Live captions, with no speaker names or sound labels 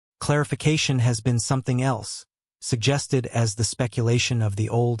clarification has been something else, suggested as the speculation of the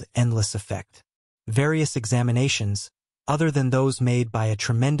old endless effect. Various examinations, other than those made by a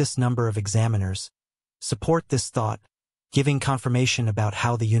tremendous number of examiners, support this thought, giving confirmation about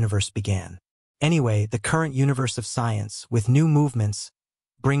how the universe began. Anyway, the current universe of science, with new movements,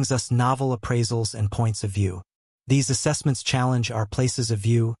 brings us novel appraisals and points of view. These assessments challenge our places of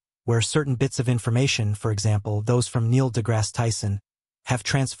view, where certain bits of information, for example, those from Neil deGrasse Tyson, have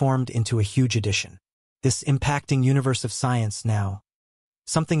transformed into a huge addition. This impacting universe of science now.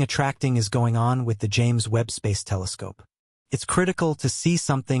 Something attracting is going on with the James Webb Space Telescope. It's critical to see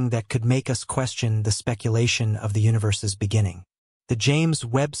something that could make us question the speculation of the universe's beginning. The James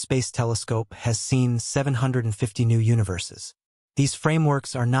Webb Space Telescope has seen 750 new universes. These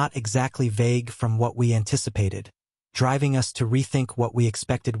frameworks are not exactly vague from what we anticipated, driving us to rethink what we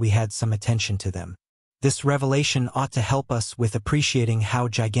expected. We had some attention to them. This revelation ought to help us with appreciating how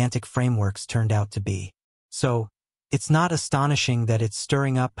gigantic frameworks turned out to be. So, it's not astonishing that it's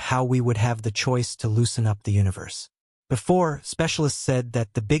stirring up how we would have the choice to loosen up the universe. Before, specialists said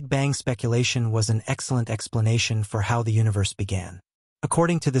that the Big Bang speculation was an excellent explanation for how the universe began.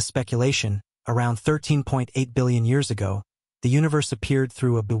 According to this speculation, around 13.8 billion years ago, the universe appeared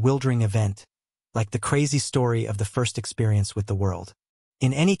through a bewildering event, like the crazy story of the first experience with the world.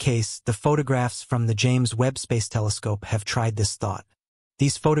 In any case, the photographs from the James Webb Space Telescope have tried this thought.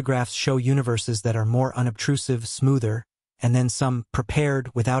 These photographs show universes that are more unobtrusive, smoother, and then some prepared,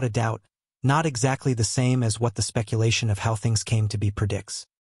 without a doubt, not exactly the same as what the speculation of how things came to be predicts.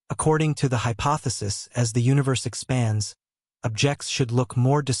 According to the hypothesis, as the universe expands, objects should look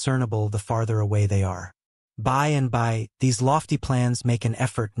more discernible the farther away they are. By and by, these lofty plans make an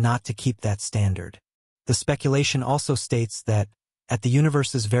effort not to keep that standard. The speculation also states that, at the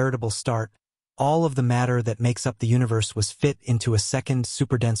universe's veritable start, all of the matter that makes up the universe was fit into a second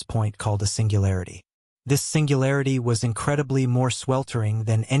superdense point called a singularity. This singularity was incredibly more sweltering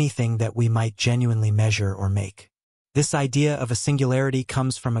than anything that we might genuinely measure or make. This idea of a singularity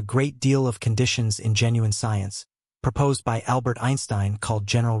comes from a great deal of conditions in genuine science, proposed by Albert Einstein, called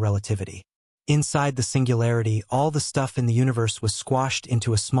general relativity. Inside the singularity, all the stuff in the universe was squashed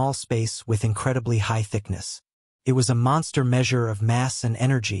into a small space with incredibly high thickness. It was a monster measure of mass and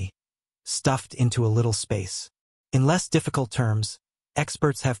energy, stuffed into a little space. In less difficult terms,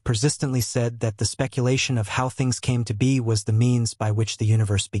 experts have persistently said that the speculation of how things came to be was the means by which the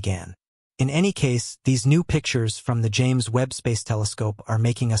universe began. In any case, these new pictures from the James Webb Space Telescope are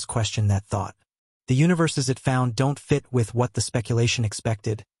making us question that thought. The universes it found don't fit with what the speculation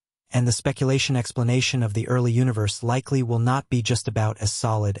expected, and the speculation explanation of the early universe likely will not be just about as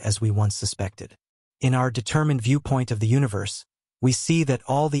solid as we once suspected. In our determined viewpoint of the universe, we see that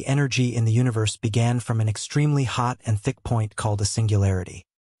all the energy in the universe began from an extremely hot and thick point called a singularity.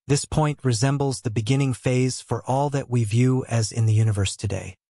 This point resembles the beginning phase for all that we view as in the universe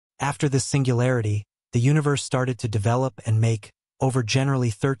today. After this singularity, the universe started to develop and make, over generally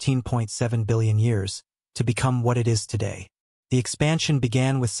 13.7 billion years, to become what it is today. The expansion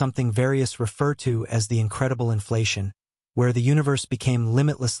began with something various refer to as the incredible inflation, where the universe became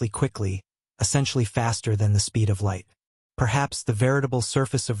limitlessly quickly, essentially faster than the speed of light. Perhaps the veritable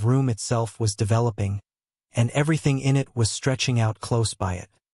surface of room itself was developing, and everything in it was stretching out close by it.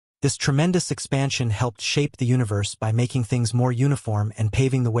 This tremendous expansion helped shape the universe by making things more uniform and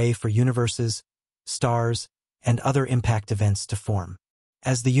paving the way for universes, stars, and other impact events to form.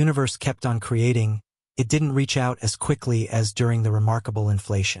 As the universe kept on creating, it didn't reach out as quickly as during the remarkable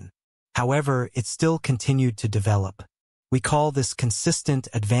inflation. However, it still continued to develop. We call this consistent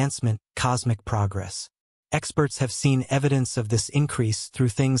advancement cosmic progress. Experts have seen evidence of this increase through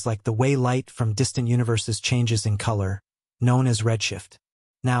things like the way light from distant universes changes in color, known as redshift.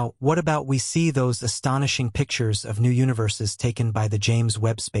 Now, what about we see those astonishing pictures of new universes taken by the James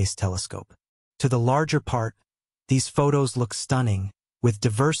Webb Space Telescope? To the larger part, these photos look stunning, with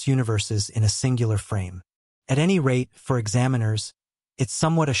diverse universes in a singular frame. At any rate, for examiners, it's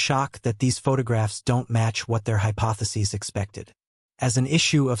somewhat a shock that these photographs don't match what their hypotheses expected. As an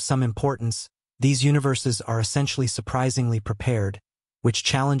issue of some importance, these universes are essentially surprisingly prepared, which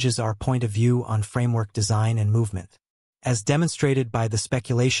challenges our point of view on framework design and movement. As demonstrated by the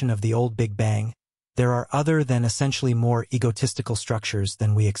speculation of the old Big Bang, there are other than essentially more egotistical structures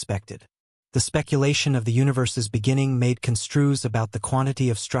than we expected. The speculation of the universe's beginning made construes about the quantity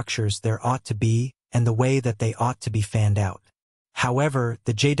of structures there ought to be and the way that they ought to be fanned out. However,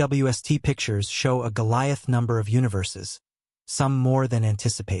 the JWST pictures show a Goliath number of universes, some more than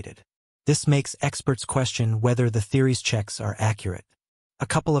anticipated. This makes experts question whether the theory's checks are accurate. A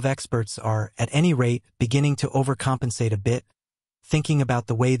couple of experts are, at any rate, beginning to overcompensate a bit, thinking about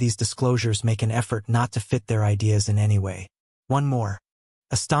the way these disclosures make an effort not to fit their ideas in any way. One more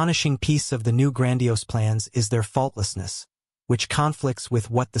astonishing piece of the new grandiose plans is their faultlessness, which conflicts with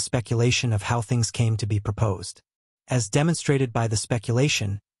what the speculation of how things came to be proposed. As demonstrated by the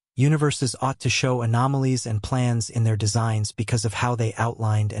speculation, universes ought to show anomalies and plans in their designs because of how they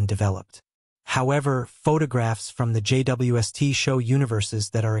outlined and developed. However, photographs from the JWST show universes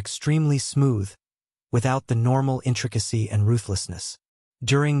that are extremely smooth, without the normal intricacy and ruthlessness.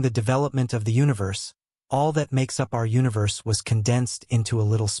 During the development of the universe, all that makes up our universe was condensed into a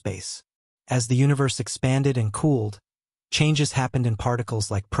little space. As the universe expanded and cooled, changes happened in particles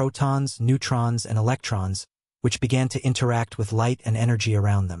like protons, neutrons, and electrons, which began to interact with light and energy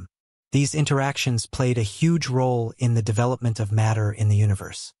around them. These interactions played a huge role in the development of matter in the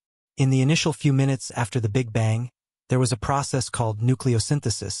universe. In the initial few minutes after the Big Bang, there was a process called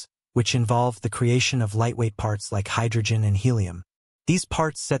nucleosynthesis, which involved the creation of lightweight parts like hydrogen and helium. These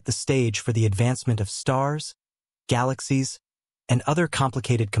parts set the stage for the advancement of stars, galaxies, and other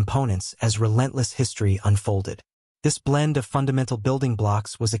complicated components as relentless history unfolded. This blend of fundamental building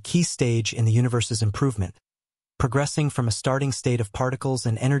blocks was a key stage in the universe's improvement, progressing from a starting state of particles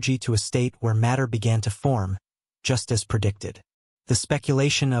and energy to a state where matter began to form, just as predicted. The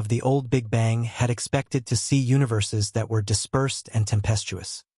speculation of the old Big Bang had expected to see universes that were dispersed and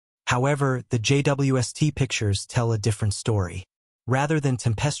tempestuous. However, the JWST pictures tell a different story. Rather than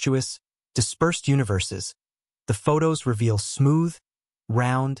tempestuous, dispersed universes, the photos reveal smooth,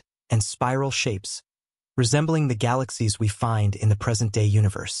 round, and spiral shapes, resembling the galaxies we find in the present-day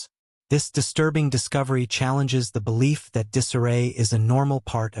universe. This disturbing discovery challenges the belief that disarray is a normal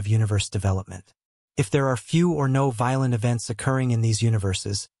part of universe development. If there are few or no violent events occurring in these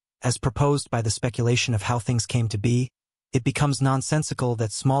universes, as proposed by the speculation of how things came to be, it becomes nonsensical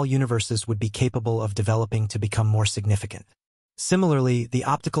that small universes would be capable of developing to become more significant. Similarly, the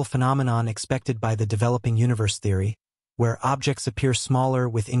optical phenomenon expected by the developing universe theory, where objects appear smaller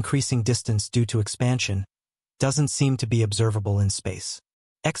with increasing distance due to expansion, doesn't seem to be observable in space.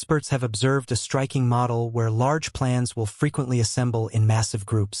 Experts have observed a striking model where large plans will frequently assemble in massive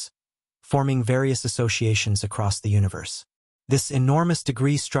groups, forming various associations across the universe. This enormous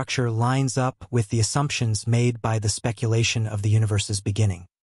degree structure lines up with the assumptions made by the speculation of the universe's beginning.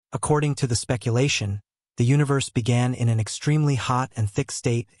 According to the speculation, the universe began in an extremely hot and thick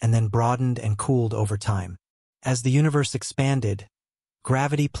state and then broadened and cooled over time. As the universe expanded,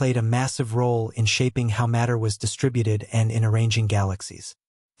 gravity played a massive role in shaping how matter was distributed and in arranging galaxies.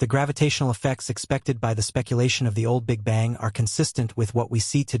 The gravitational effects expected by the speculation of the old Big Bang are consistent with what we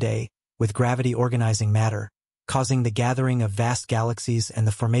see today, with gravity organizing matter, causing the gathering of vast galaxies and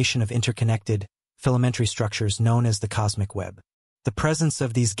the formation of interconnected, filamentary structures known as the cosmic web. The presence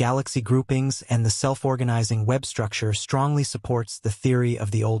of these galaxy groupings and the self-organizing web structure strongly supports the theory of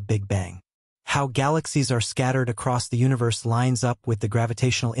the old Big Bang. How galaxies are scattered across the universe lines up with the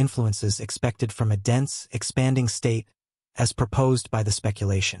gravitational influences expected from a dense, expanding state, as proposed by the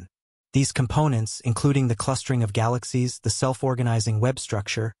speculation. These components, including the clustering of galaxies, the self-organizing web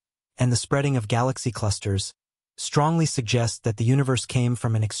structure, and the spreading of galaxy clusters, strongly suggest that the universe came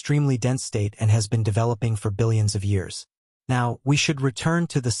from an extremely dense state and has been developing for billions of years. Now, we should return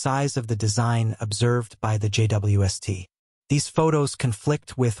to the size of the design observed by the JWST. These photos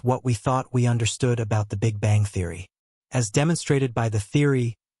conflict with what we thought we understood about the Big Bang theory. As demonstrated by the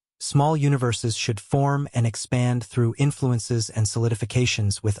theory, small universes should form and expand through influences and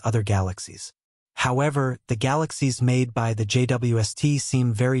solidifications with other galaxies. However, the galaxies made by the JWST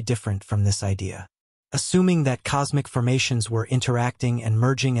seem very different from this idea. Assuming that cosmic formations were interacting and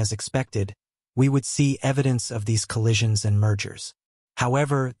merging as expected, we would see evidence of these collisions and mergers.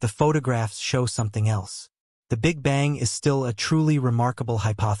 However, the photographs show something else. The Big Bang is still a truly remarkable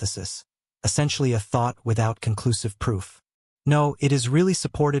hypothesis, essentially a thought without conclusive proof. No, it is really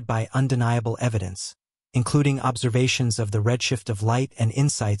supported by undeniable evidence, including observations of the redshift of light and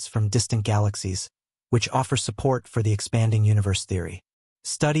insights from distant galaxies, which offer support for the expanding universe theory.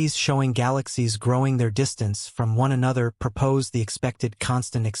 Studies showing galaxies growing their distance from one another propose the expected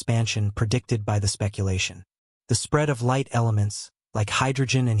constant expansion predicted by the speculation. The spread of light elements, like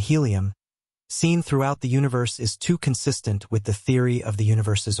hydrogen and helium, seen throughout the universe is too consistent with the theory of the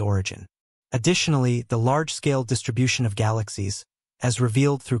universe's origin. Additionally, the large-scale distribution of galaxies, as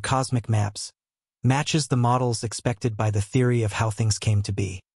revealed through cosmic maps, matches the models expected by the theory of how things came to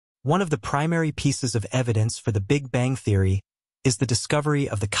be. One of the primary pieces of evidence for the Big Bang theory is the discovery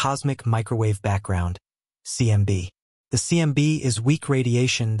of the cosmic microwave background, CMB. The CMB is weak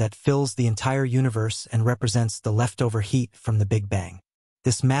radiation that fills the entire universe and represents the leftover heat from the Big Bang.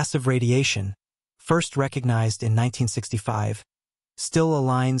 This massive radiation, first recognized in 1965, still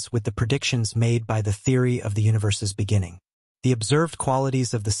aligns with the predictions made by the theory of the universe's beginning. The observed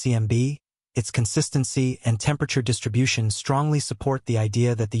qualities of the CMB, its consistency and temperature distribution strongly support the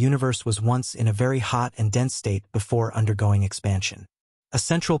idea that the universe was once in a very hot and dense state before undergoing expansion. A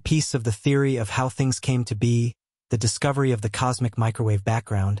central piece of the theory of how things came to be, the discovery of the cosmic microwave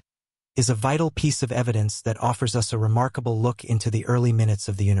background, is a vital piece of evidence that offers us a remarkable look into the early minutes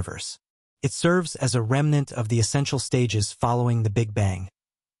of the universe. It serves as a remnant of the essential stages following the Big Bang,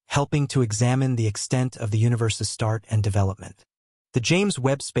 helping to examine the extent of the universe's start and development. The James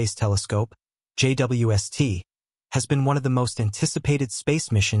Webb Space Telescope, JWST, has been one of the most anticipated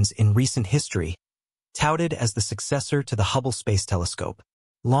space missions in recent history, touted as the successor to the Hubble Space Telescope.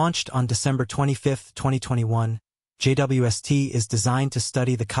 Launched on December 25, 2021, JWST is designed to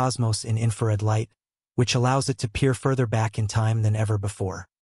study the cosmos in infrared light, which allows it to peer further back in time than ever before.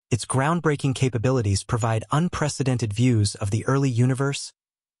 Its groundbreaking capabilities provide unprecedented views of the early universe,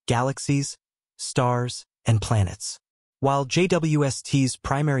 galaxies, stars, and planets. While JWST's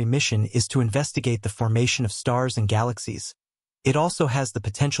primary mission is to investigate the formation of stars and galaxies, it also has the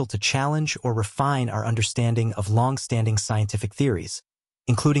potential to challenge or refine our understanding of long-standing scientific theories,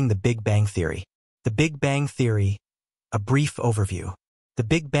 including the Big Bang Theory. The Big Bang Theory, a brief overview. The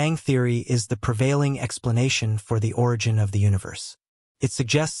Big Bang Theory is the prevailing explanation for the origin of the universe. It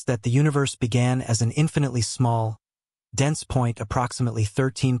suggests that the universe began as an infinitely small, dense point approximately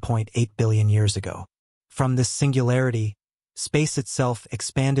 13.8 billion years ago. From this singularity, space itself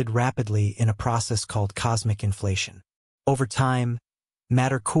expanded rapidly in a process called cosmic inflation. Over time,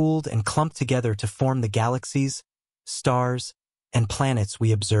 matter cooled and clumped together to form the galaxies, stars, and planets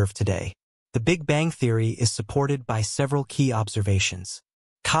we observe today. The Big Bang Theory is supported by several key observations.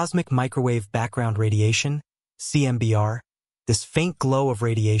 Cosmic microwave background radiation, CMBR. This faint glow of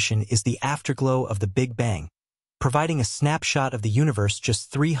radiation is the afterglow of the Big Bang, providing a snapshot of the universe just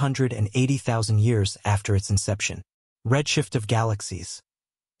 380,000 years after its inception. Redshift of galaxies.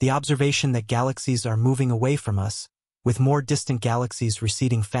 The observation that galaxies are moving away from us, with more distant galaxies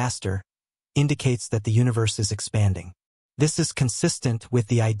receding faster, indicates that the universe is expanding. This is consistent with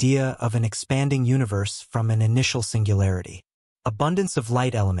the idea of an expanding universe from an initial singularity. Abundance of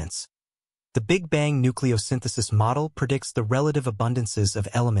light elements. The Big Bang nucleosynthesis model predicts the relative abundances of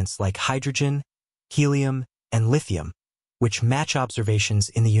elements like hydrogen, helium, and lithium, which match observations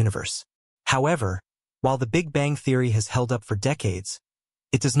in the universe. However, while the Big Bang Theory has held up for decades,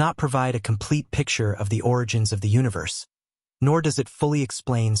 it does not provide a complete picture of the origins of the universe, nor does it fully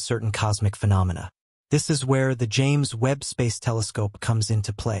explain certain cosmic phenomena. This is where the James Webb Space Telescope comes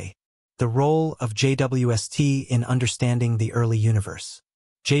into play. The role of JWST in understanding the early universe.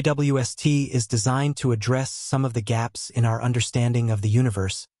 JWST is designed to address some of the gaps in our understanding of the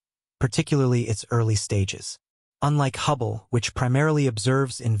universe, particularly its early stages. Unlike Hubble, which primarily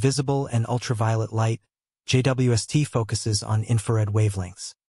observes invisible and ultraviolet light, JWST focuses on infrared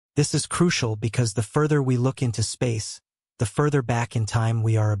wavelengths. This is crucial because the further we look into space, the further back in time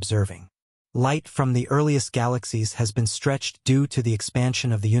we are observing. Light from the earliest galaxies has been stretched due to the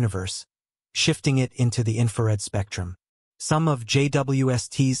expansion of the universe, shifting it into the infrared spectrum. Some of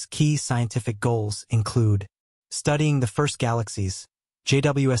JWST's key scientific goals include studying the first galaxies.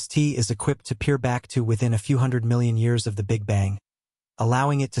 JWST is equipped to peer back to within a few hundred million years of the Big Bang,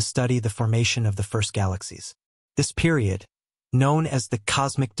 allowing it to study the formation of the first galaxies. This period, known as the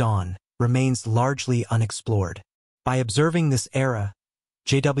Cosmic Dawn, remains largely unexplored. By observing this era,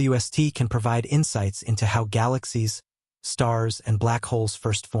 JWST can provide insights into how galaxies, stars, and black holes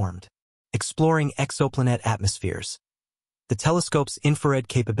first formed. Exploring exoplanet atmospheres. The telescope's infrared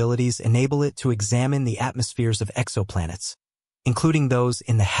capabilities enable it to examine the atmospheres of exoplanets, including those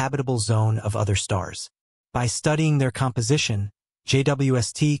in the habitable zone of other stars. By studying their composition,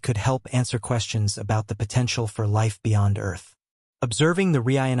 JWST could help answer questions about the potential for life beyond Earth. Observing the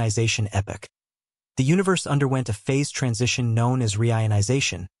reionization epoch. The universe underwent a phase transition known as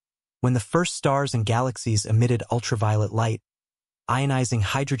reionization, when the first stars and galaxies emitted ultraviolet light, ionizing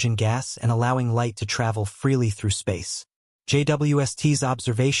hydrogen gas and allowing light to travel freely through space. JWST's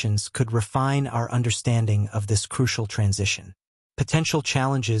observations could refine our understanding of this crucial transition. Potential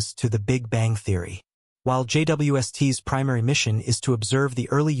challenges to the Big Bang Theory. While JWST's primary mission is to observe the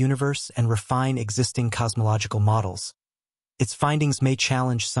early universe and refine existing cosmological models, its findings may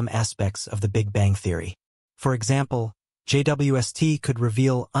challenge some aspects of the Big Bang Theory. For example, JWST could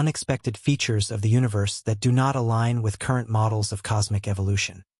reveal unexpected features of the universe that do not align with current models of cosmic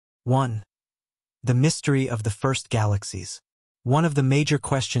evolution. 1. The mystery of the first galaxies. One of the major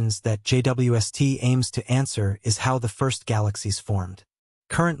questions that JWST aims to answer is how the first galaxies formed.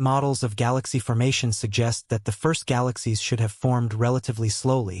 Current models of galaxy formation suggest that the first galaxies should have formed relatively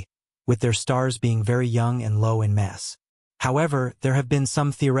slowly, with their stars being very young and low in mass. However, there have been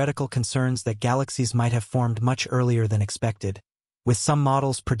some theoretical concerns that galaxies might have formed much earlier than expected, with some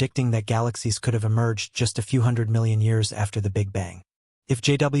models predicting that galaxies could have emerged just a few 100 million years after the Big Bang. If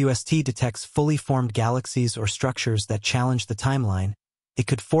JWST detects fully formed galaxies or structures that challenge the timeline, it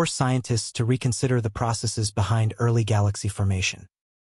could force scientists to reconsider the processes behind early galaxy formation.